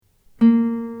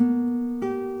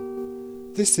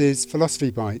This is Philosophy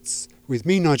Bites, with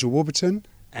me, Nigel Warburton.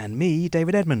 And me,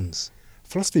 David Edmonds.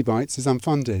 Philosophy Bites is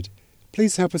unfunded.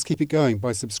 Please help us keep it going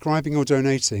by subscribing or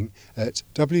donating at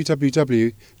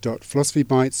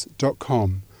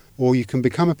www.philosophybites.com, or you can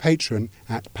become a patron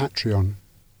at Patreon.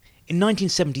 In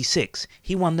 1976,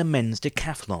 he won the men's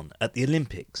decathlon at the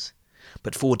Olympics.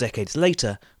 But 4 decades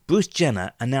later, Bruce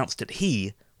Jenner announced that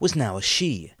he was now a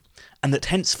she, and that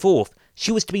henceforth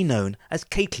she was to be known as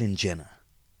Caitlyn Jenner.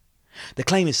 The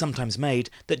claim is sometimes made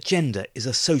that gender is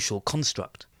a social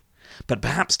construct, but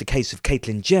perhaps the case of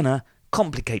Caitlyn Jenner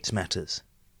complicates matters.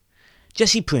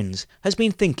 Jesse Prinz has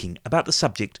been thinking about the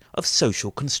subject of social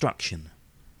construction.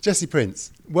 Jesse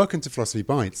Prinz, welcome to Philosophy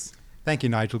Bites. Thank you,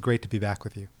 Nigel. Great to be back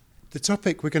with you. The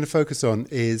topic we're going to focus on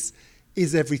is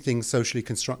everything socially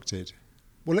constructed?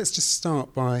 Well, let's just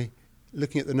start by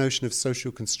looking at the notion of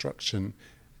social construction.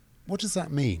 What does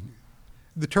that mean?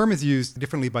 The term is used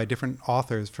differently by different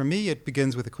authors. For me, it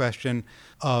begins with the question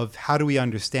of how do we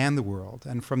understand the world?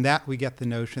 And from that, we get the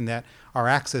notion that our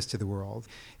access to the world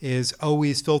is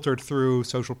always filtered through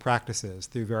social practices,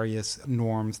 through various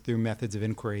norms, through methods of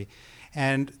inquiry.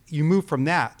 And you move from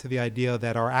that to the idea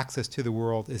that our access to the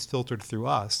world is filtered through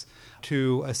us,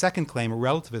 to a second claim, a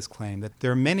relativist claim, that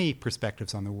there are many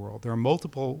perspectives on the world. There are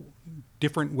multiple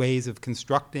different ways of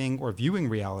constructing or viewing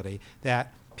reality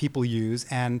that people use,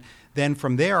 and then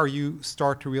from there you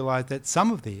start to realize that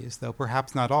some of these, though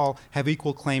perhaps not all, have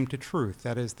equal claim to truth.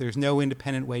 That is, there's no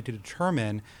independent way to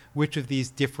determine which of these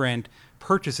different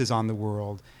purchases on the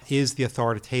world is the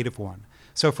authoritative one.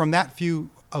 So from that view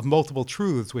of multiple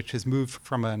truths, which has moved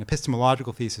from an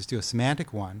epistemological thesis to a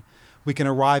semantic one, we can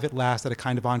arrive at last at a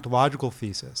kind of ontological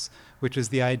thesis, which is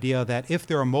the idea that if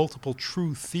there are multiple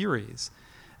true theories,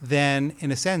 then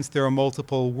in a sense there are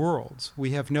multiple worlds.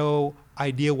 We have no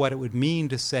idea what it would mean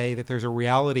to say that there's a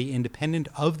reality independent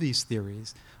of these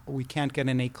theories. We can't get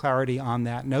any clarity on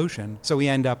that notion, so we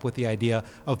end up with the idea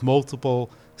of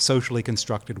multiple socially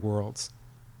constructed worlds.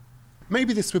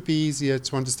 Maybe this would be easier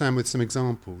to understand with some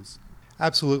examples.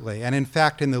 Absolutely. And in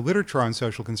fact, in the literature on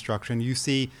social construction, you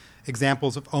see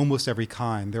examples of almost every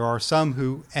kind. There are some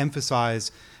who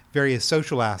emphasize various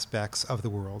social aspects of the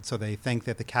world. So they think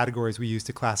that the categories we use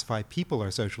to classify people are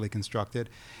socially constructed.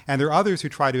 And there are others who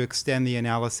try to extend the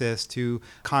analysis to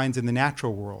kinds in the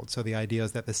natural world. So the idea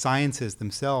is that the sciences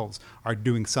themselves are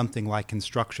doing something like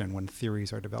construction when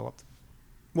theories are developed.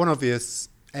 One obvious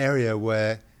area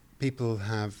where people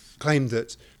have claimed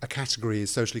that a category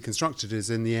is socially constructed is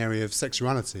in the area of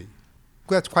sexuality.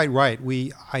 That's quite right.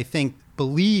 We, I think,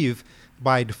 believe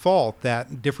by default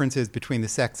that differences between the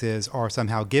sexes are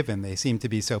somehow given. They seem to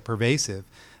be so pervasive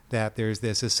that there's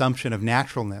this assumption of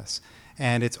naturalness.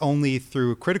 And it's only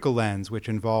through a critical lens, which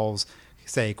involves,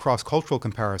 say, cross-cultural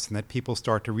comparison, that people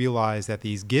start to realize that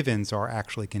these givens are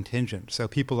actually contingent. So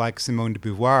people like Simone de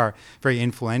Beauvoir, very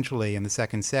influentially in The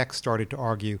Second Sex, started to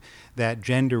argue that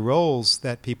gender roles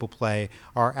that people play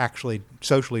are actually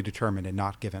socially determined and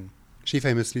not given. She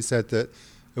famously said that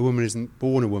a woman isn't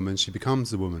born a woman, she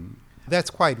becomes a woman.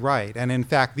 That's quite right. And in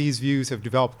fact, these views have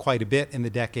developed quite a bit in the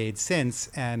decades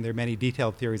since, and there are many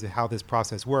detailed theories of how this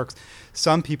process works.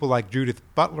 Some people like Judith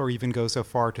Butler even go so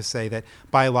far to say that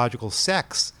biological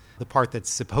sex, the part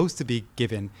that's supposed to be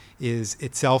given, is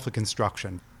itself a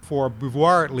construction. For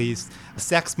Beauvoir, at least,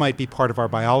 sex might be part of our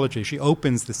biology. She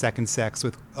opens The Second Sex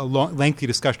with a lengthy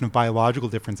discussion of biological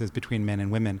differences between men and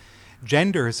women.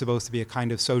 Gender is supposed to be a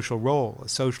kind of social role, a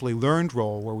socially learned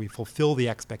role where we fulfill the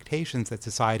expectations that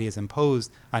society has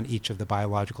imposed on each of the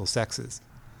biological sexes.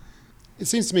 It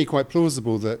seems to me quite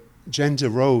plausible that gender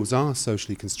roles are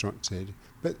socially constructed,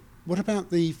 but what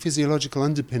about the physiological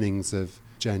underpinnings of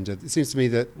gender? It seems to me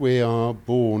that we are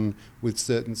born with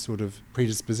certain sort of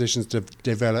predispositions to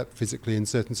develop physically in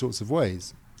certain sorts of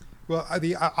ways. Well,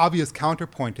 the obvious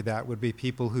counterpoint to that would be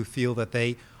people who feel that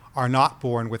they are not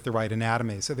born with the right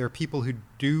anatomy. So there are people who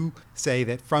do say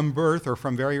that from birth or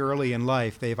from very early in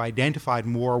life, they've identified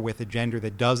more with a gender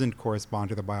that doesn't correspond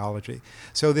to their biology.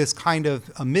 So this kind of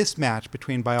a mismatch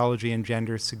between biology and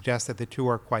gender suggests that the two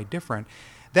are quite different.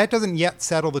 That doesn't yet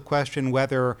settle the question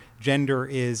whether gender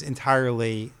is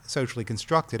entirely socially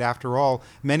constructed. After all,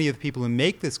 many of the people who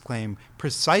make this claim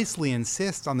precisely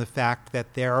insist on the fact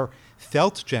that their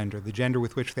felt gender, the gender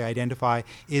with which they identify,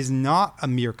 is not a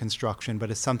mere construction,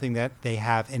 but is something that they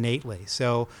have innately.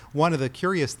 So one of the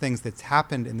curious things that's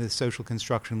happened in the social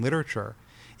construction literature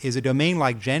is a domain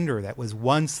like gender that was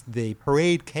once the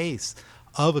parade case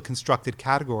of a constructed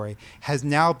category has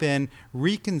now been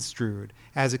reconstrued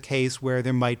as a case where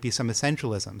there might be some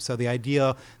essentialism. So the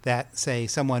idea that, say,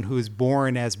 someone who is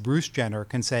born as Bruce Jenner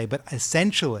can say, but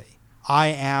essentially, I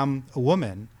am a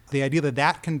woman, the idea that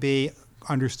that can be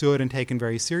understood and taken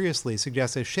very seriously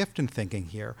suggests a shift in thinking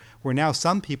here, where now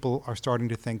some people are starting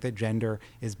to think that gender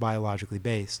is biologically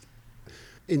based.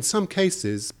 In some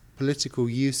cases, political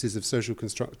uses of social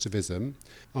constructivism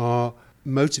are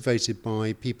motivated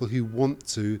by people who want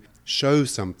to show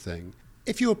something.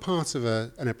 If you're part of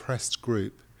an oppressed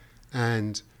group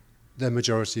and the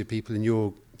majority of people in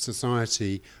your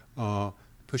society are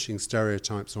pushing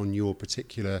stereotypes on your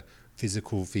particular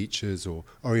physical features or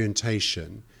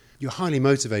orientation, you're highly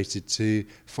motivated to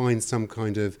find some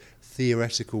kind of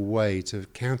theoretical way to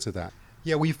counter that.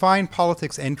 Yeah, we find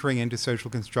politics entering into social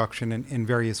construction in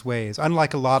various ways.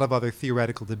 Unlike a lot of other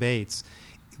theoretical debates,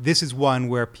 this is one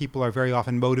where people are very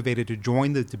often motivated to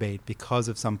join the debate because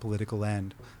of some political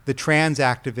end. The trans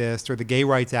activist or the gay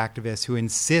rights activist who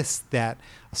insists that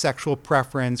sexual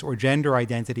preference or gender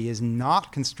identity is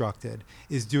not constructed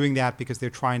is doing that because they're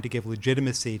trying to give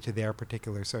legitimacy to their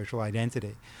particular social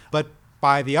identity. But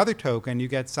by the other token, you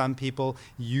get some people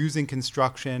using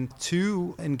construction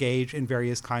to engage in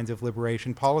various kinds of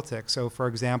liberation politics. So, for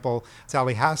example,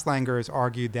 Sally Haslanger has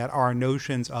argued that our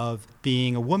notions of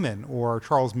being a woman, or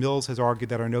Charles Mills has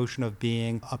argued that our notion of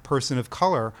being a person of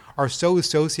color are so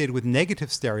associated with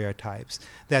negative stereotypes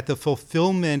that the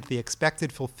fulfillment, the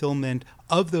expected fulfillment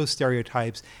of those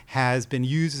stereotypes has been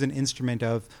used as an instrument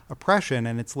of oppression,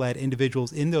 and it's led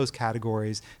individuals in those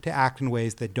categories to act in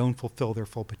ways that don't fulfill their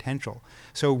full potential.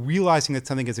 So realizing that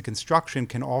something is a construction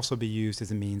can also be used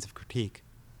as a means of critique.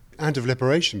 And of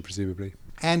liberation, presumably.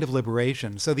 And of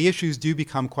liberation. So the issues do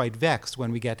become quite vexed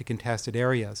when we get to contested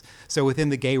areas. So within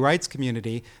the gay rights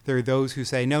community, there are those who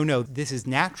say, no, this is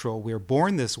natural, we're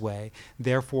born this way,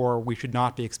 therefore we should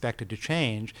not be expected to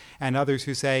change. And others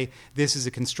who say, this is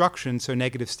a construction, so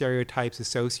negative stereotypes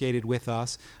associated with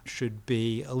us should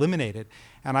be eliminated.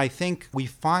 And I think we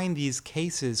find these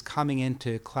cases coming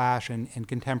into clash in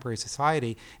contemporary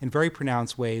society in very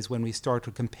pronounced ways when we start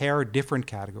to compare different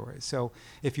categories. So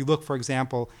if you look, for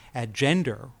example, at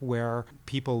gender, where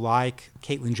people like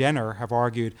Caitlyn Jenner have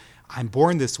argued, I'm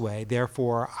born this way,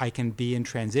 therefore I can be in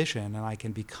transition and I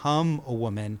can become a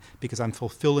woman because I'm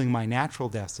fulfilling my natural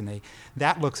destiny,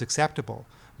 that looks acceptable.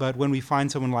 But when we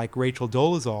find someone like Rachel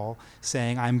Dolezal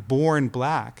saying, I'm born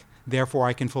black, therefore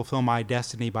I can fulfill my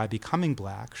destiny by becoming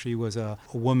black. She was a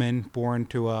woman born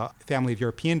to a family of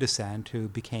European descent who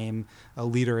became a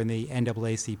leader in the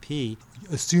NAACP,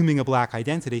 assuming a black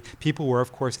identity. People were,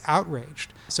 of course,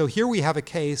 outraged. So here we have a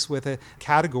case with a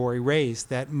category, race,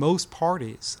 that most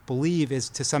parties believe is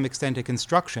to some extent a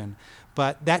construction,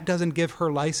 but that doesn't give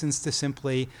her license to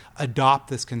simply adopt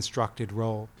this constructed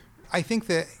role. I think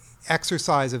that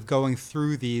exercise of going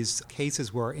through these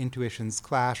cases where intuitions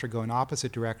clash or go in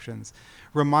opposite directions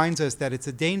reminds us that it's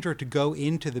a danger to go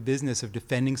into the business of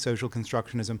defending social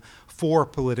constructionism for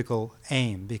political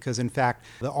aim, because in fact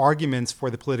the arguments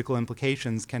for the political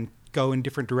implications can go in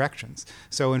different directions.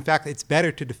 So in fact it's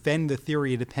better to defend the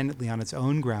theory independently on its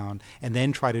own ground and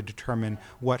then try to determine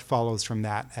what follows from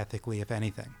that ethically, if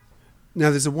anything. Now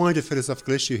there's a wider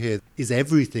philosophical issue here. Is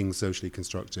everything socially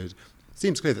constructed?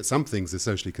 Seems clear that some things are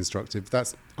socially constructive,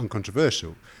 that's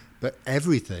uncontroversial, but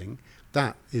everything,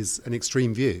 that is an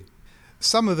extreme view.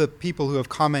 Some of the people who have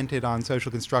commented on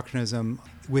social constructionism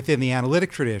within the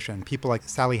analytic tradition, people like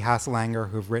Sally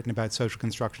Haslanger, who have written about social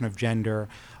construction of gender,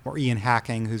 or Ian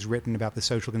Hacking, who's written about the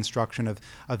social construction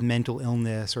of mental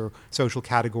illness or social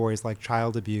categories like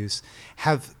child abuse,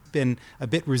 have been a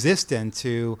bit resistant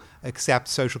to accept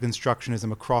social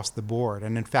constructionism across the board.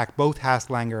 And in fact, both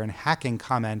Haslanger and Hacking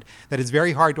comment that it's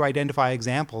very hard to identify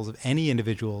examples of any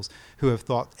individuals who have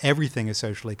thought everything is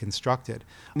socially constructed.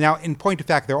 Now, in point of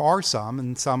fact, there are some,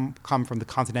 and some come from the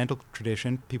continental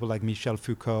tradition, people like Michel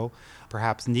Foucault,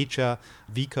 perhaps Nietzsche,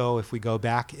 Vico, if we go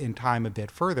back in time a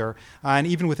bit further. And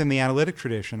even within the analytic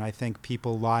tradition, I think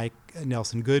people like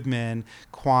Nelson Goodman,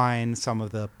 Quine, some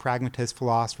of the pragmatist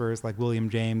philosophers like William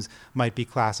James might be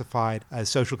classified as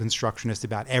social constructionists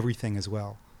about everything as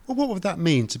well. Well, what would that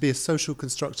mean, to be a social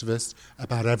constructivist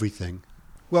about everything?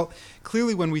 Well,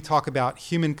 clearly when we talk about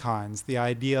humankinds, the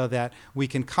idea that we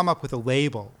can come up with a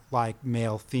label like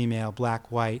male, female,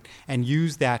 black, white, and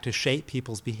use that to shape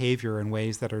people's behavior in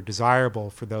ways that are desirable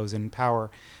for those in power,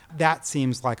 that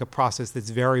seems like a process that's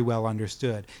very well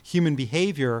understood. Human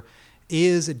behavior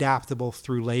is adaptable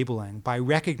through labeling. By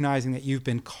recognizing that you've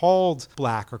been called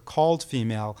black or called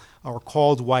female or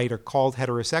called white or called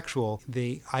heterosexual,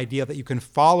 the idea that you can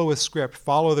follow a script,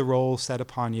 follow the roles set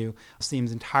upon you,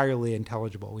 seems entirely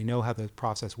intelligible. We know how the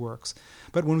process works.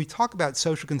 But when we talk about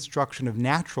social construction of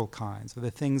natural kinds, of the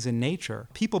things in nature,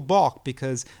 people balk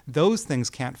because those things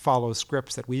can't follow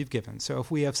scripts that we've given. So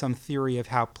if we have some theory of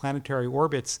how planetary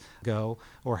orbits go,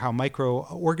 or how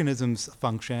microorganisms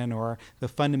function, or the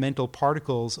fundamental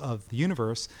particles of the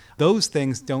universe, those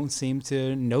things don't seem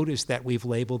to notice that we've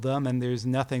labeled them, and there's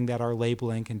nothing that our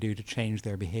labeling can do to change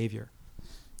their behavior.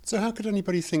 So how could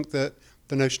anybody think that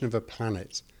the notion of a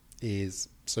planet is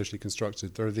socially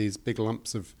constructed? There are these big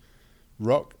lumps of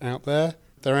rock out there.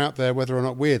 They're out there whether or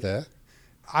not we're there.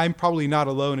 I'm probably not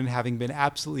alone in having been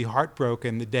absolutely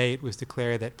heartbroken the day it was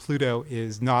declared that Pluto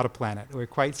is not a planet. We're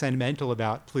quite sentimental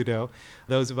about Pluto.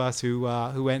 Those of us who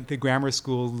went to grammar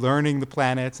school learning the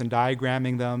planets and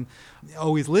diagramming them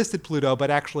always listed Pluto, but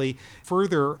actually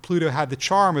further, Pluto had the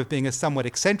charm of being a somewhat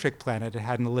eccentric planet. It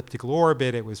had an elliptical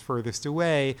orbit. It was furthest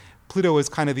away. Pluto was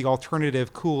kind of the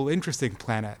alternative, cool, interesting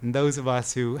planet. And those of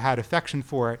us who had affection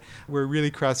for it were really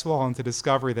crestfallen to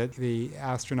discover that the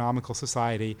Astronomical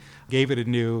Society gave it a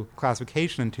new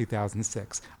classification in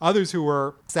 2006. Others who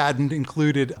were saddened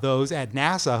included those at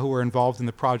NASA who were involved in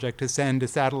the project to send a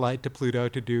satellite to Pluto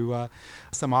to do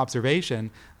some observation.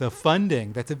 The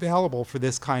funding that's available for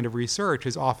this kind of research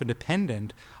is often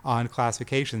dependent on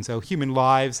classification. So human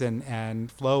lives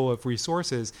and flow of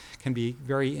resources can be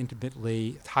very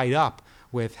intimately tied up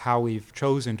with how we've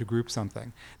chosen to group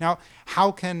something. Now,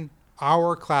 how can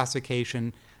our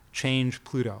classification change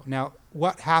Pluto? Now,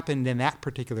 what happened in that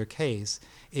particular case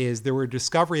is there were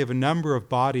discovery of a number of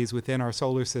bodies within our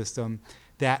solar system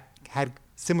that had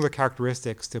similar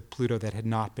characteristics to Pluto that had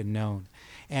not been known.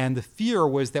 And the fear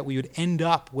was that we would end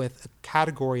up with a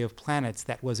category of planets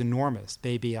that was enormous,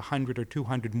 maybe 100 or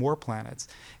 200 more planets.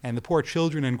 And the poor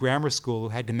children in grammar school who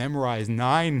had to memorize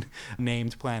 9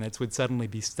 named planets would suddenly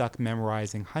be stuck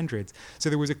memorizing hundreds. So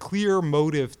there was a clear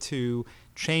motive to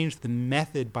change the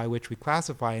method by which we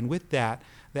classify. And with that,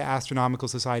 the Astronomical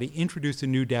Society introduced a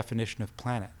new definition of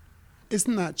planet.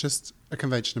 Isn't that just a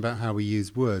convention about how we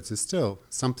use words? There's still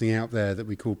something out there that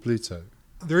we call Pluto.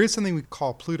 There is something we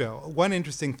call Pluto. One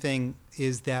interesting thing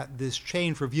is that this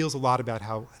change reveals a lot about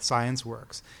how science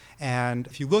works. And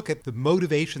if you look at the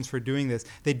motivations for doing this,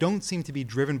 they don't seem to be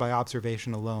driven by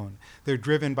observation alone. They're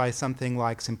driven by something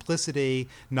like simplicity,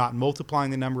 not multiplying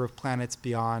the number of planets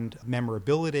beyond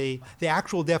memorability. The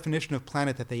actual definition of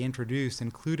planet that they introduced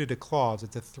included a clause.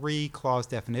 It's a 3-clause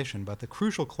definition, but the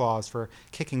crucial clause for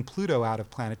kicking Pluto out of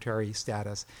planetary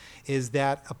status is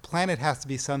that a planet has to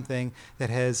be something that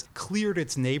has cleared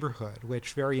its neighborhood,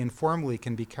 which very informally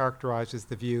can be characterized as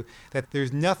the view that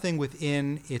there's nothing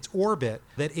within its orbit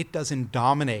that it doesn't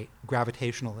dominate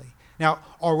gravitationally. Now,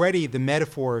 already the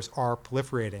metaphors are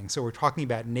proliferating. So we're talking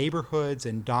about neighborhoods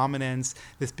and dominance.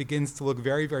 This begins to look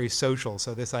very, very social.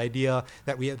 So this idea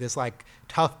that we have this like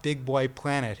tough big boy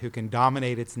planet who can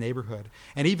dominate its neighborhood.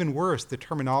 And even worse, the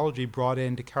terminology brought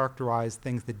in to characterize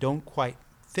things that don't quite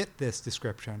fit this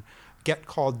description get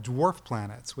called dwarf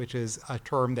planets, which is a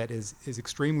term that is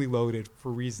extremely loaded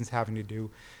for reasons having to do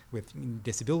with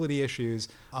disability issues,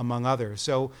 among others.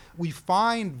 So we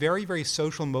find very, very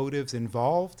social motives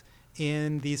involved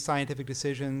in these scientific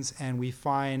decisions, and we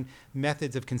find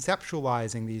methods of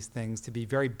conceptualizing these things to be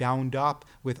very bound up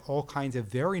with all kinds of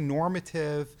very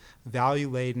normative,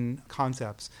 value-laden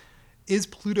concepts. Is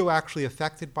Pluto actually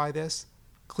affected by this?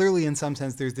 Clearly, in some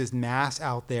sense, there's this mass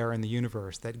out there in the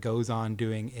universe that goes on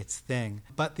doing its thing.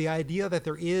 But the idea that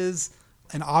there is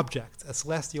an object, a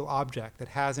celestial object that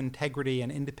has integrity and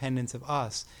independence of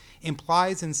us,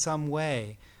 implies in some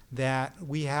way that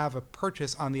we have a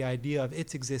purchase on the idea of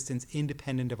its existence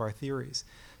independent of our theories.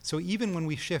 So even when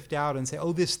we shift out and say,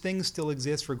 oh, this thing still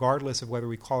exists regardless of whether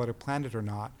we call it a planet or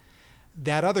not,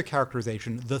 that other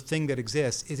characterization, the thing that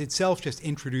exists, is itself just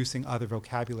introducing other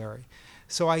vocabulary.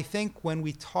 So I think when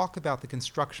we talk about the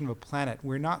construction of a planet,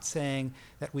 we're not saying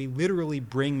that we literally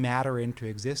bring matter into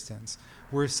existence.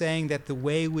 We're saying that the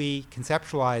way we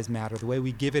conceptualize matter, the way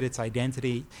we give it its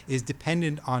identity, is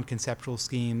dependent on conceptual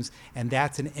schemes, and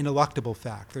that's an ineluctable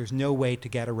fact. There's no way to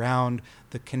get around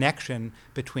the connection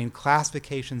between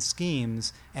classification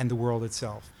schemes and the world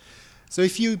itself. So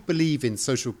if you believe in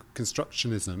social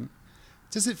constructionism,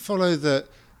 does it follow that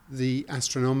the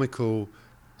astronomical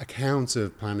account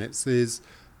of planets is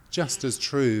just as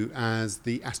true as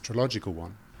the astrological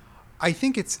one? I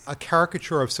think it's a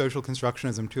caricature of social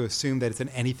constructionism to assume that it's an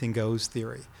anything goes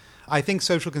theory. I think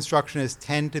social constructionists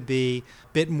tend to be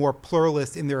a bit more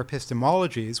pluralist in their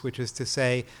epistemologies, which is to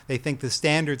say they think the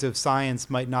standards of science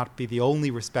might not be the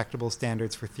only respectable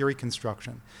standards for theory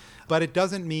construction. But it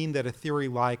doesn't mean that a theory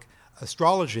like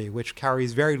astrology, which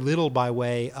carries very little by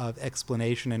way of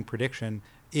explanation and prediction,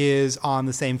 is on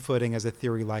the same footing as a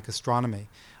theory like astronomy.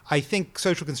 I think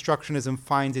social constructionism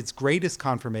finds its greatest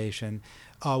confirmation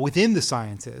within the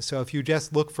sciences. So if you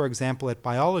just look, for example, at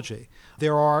biology,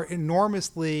 there are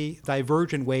enormously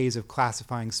divergent ways of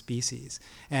classifying species.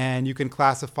 And you can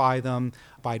classify them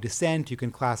by descent, you can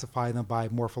classify them by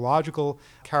morphological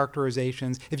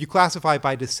characterizations. If you classify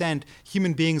by descent,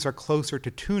 human beings are closer to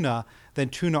tuna than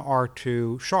tuna are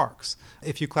to sharks.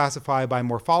 If you classify by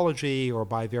morphology or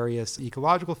by various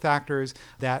ecological factors,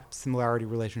 that similarity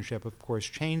relationship, of course,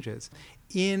 changes.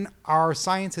 In our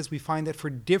sciences, we find that for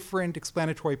different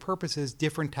explanatory purposes,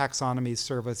 different taxonomies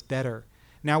serve us better.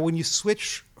 Now, when you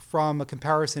switch from a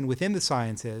comparison within the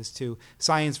sciences to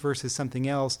science versus something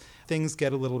else, things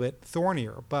get a little bit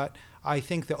thornier. But I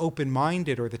think the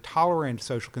open-minded or the tolerant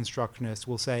social constructionist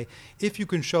will say, if you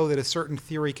can show that a certain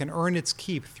theory can earn its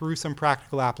keep through some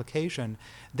practical application,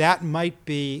 that might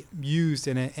be used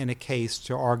in a case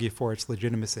to argue for its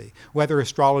legitimacy. Whether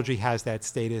astrology has that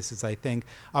status is, I think,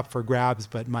 up for grabs,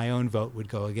 but my own vote would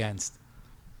go against.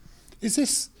 Is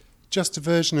this just a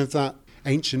version of that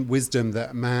ancient wisdom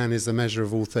that man is the measure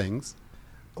of all things?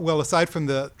 Well, aside from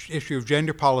the issue of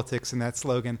gender politics in that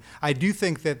slogan, I do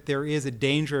think that there is a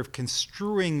danger of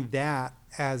construing that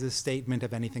as a statement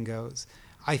of anything goes.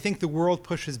 I think the world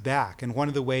pushes back, and one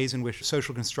of the ways in which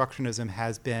social constructionism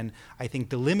has been, I think,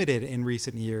 delimited in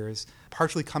recent years,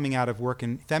 partially coming out of work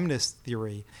in feminist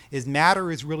theory, is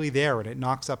matter is really there and it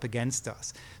knocks up against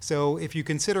us. So if you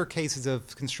consider cases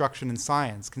of construction in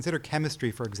science, consider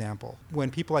chemistry, for example. When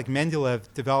people like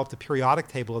Mendeleev developed a periodic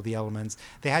table of the elements,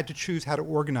 they had to choose how to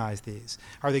organize these.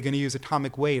 Are they going to use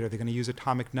atomic weight? Are they going to use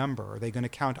atomic number? Are they going to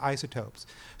count isotopes?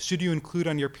 Should you include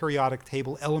on your periodic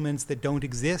table elements that don't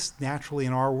exist naturally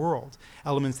in our world,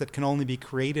 elements that can only be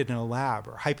created in a lab,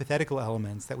 or hypothetical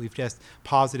elements that we've just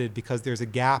posited because there's a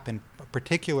gap in a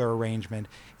particular arrangement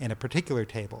in a particular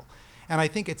table? And I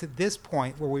think it's at this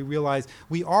point where we realize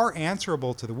we are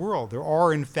answerable to the world. There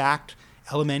are, in fact,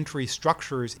 elementary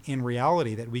structures in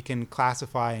reality that we can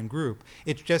classify and group.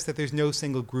 It's just that there's no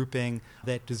single grouping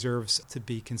that deserves to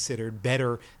be considered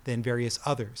better than various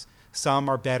others. Some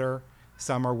are better,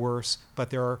 some are worse,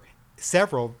 but there are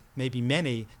several, maybe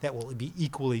many, that will be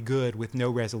equally good with no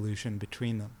resolution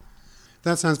between them.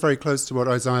 That sounds very close to what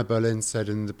Isaiah Berlin said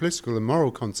in the political and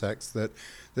moral context, that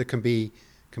there can be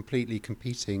completely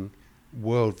competing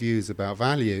worldviews about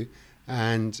value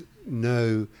and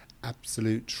no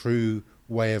absolute true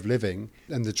way of living.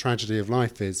 And the tragedy of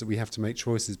life is that we have to make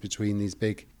choices between these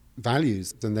big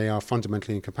values, and they are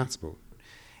fundamentally incompatible.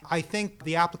 I think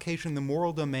the application in the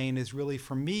moral domain is really,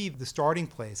 for me, the starting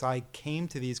place. I came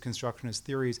to these constructionist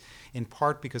theories in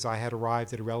part because I had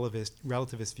arrived at a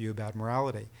relativist view about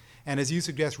morality. And as you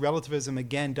suggest, relativism,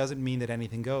 again, doesn't mean that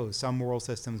anything goes. Some moral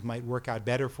systems might work out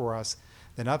better for us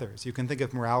than others. You can think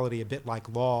of morality a bit like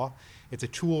law. It's a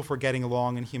tool for getting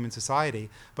along in human society,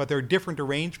 but there are different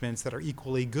arrangements that are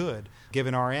equally good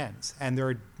given our ends. And there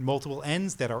are multiple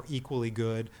ends that are equally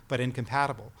good but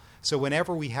incompatible. So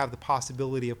whenever we have the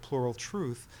possibility of plural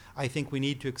truth, I think we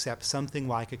need to accept something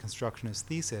like a constructionist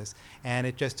thesis. And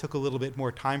it just took a little bit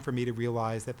more time for me to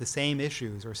realize that the same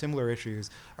issues or similar issues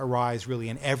arise really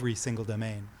in every single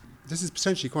domain. This is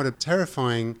potentially quite a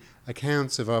terrifying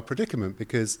account of our predicament,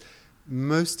 because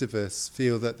most of us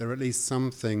feel that there are at least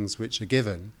some things which are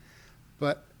given,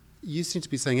 but you seem to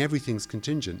be saying everything's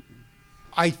contingent.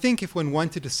 I think if one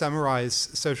wanted to summarize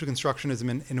social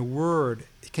constructionism in a word,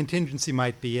 contingency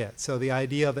might be it. So the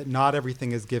idea that not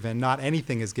everything is given, not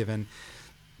anything is given,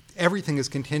 everything is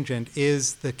contingent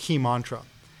is the key mantra.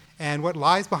 And what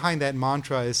lies behind that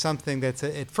mantra is something that's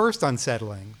at first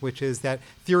unsettling, which is that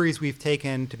theories we've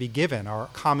taken to be given, our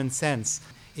common sense,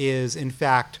 is in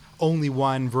fact only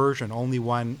one version, only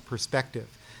one perspective.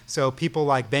 So people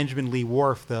like Benjamin Lee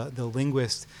Whorf, the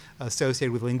linguist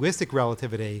associated with linguistic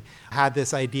relativity, had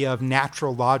this idea of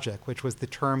natural logic, which was the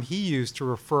term he used to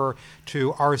refer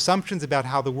to our assumptions about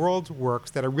how the world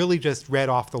works that are really just read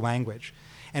off the language.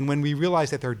 And when we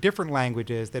realize that there are different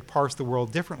languages that parse the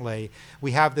world differently,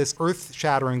 we have this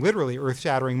earth-shattering, literally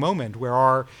earth-shattering moment where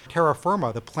our terra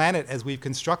firma, the planet as we've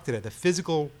constructed it, the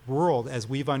physical world as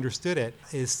we've understood it,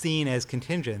 is seen as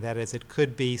contingent. That is,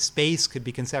 space could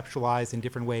be conceptualized in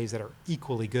different ways that are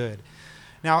equally good.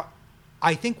 Now,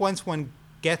 I think once one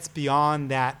gets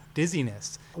beyond that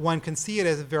dizziness, one can see it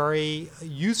as a very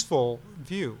useful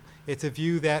view. It's a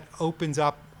view that opens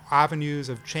up avenues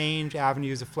of change,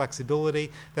 avenues of flexibility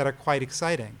that are quite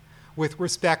exciting. With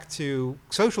respect to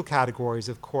social categories,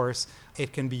 of course,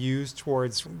 it can be used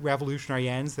towards revolutionary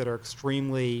ends that are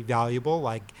extremely valuable,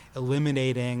 like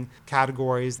eliminating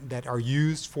categories that are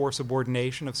used for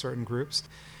subordination of certain groups.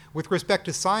 With respect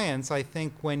to science, I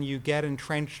think when you get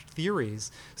entrenched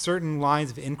theories, certain lines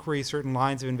of inquiry, certain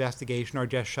lines of investigation are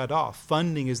just shut off.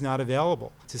 Funding is not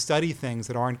available to study things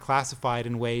that aren't classified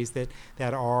in ways that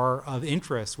are of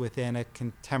interest within a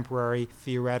contemporary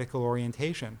theoretical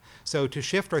orientation. So to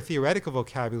shift our theoretical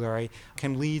vocabulary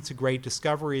can lead to great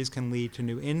discoveries, can lead to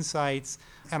new insights,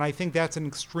 and I think that's an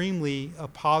extremely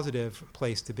positive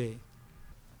place to be.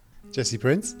 Jesse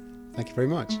Prinz, thank you very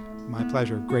much. My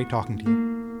pleasure. Great talking to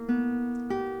you.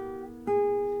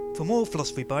 For more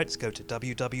Philosophy Bites, go to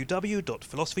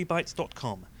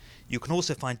www.philosophybites.com. You can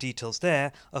also find details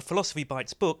there of Philosophy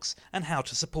Bites books and how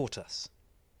to support us.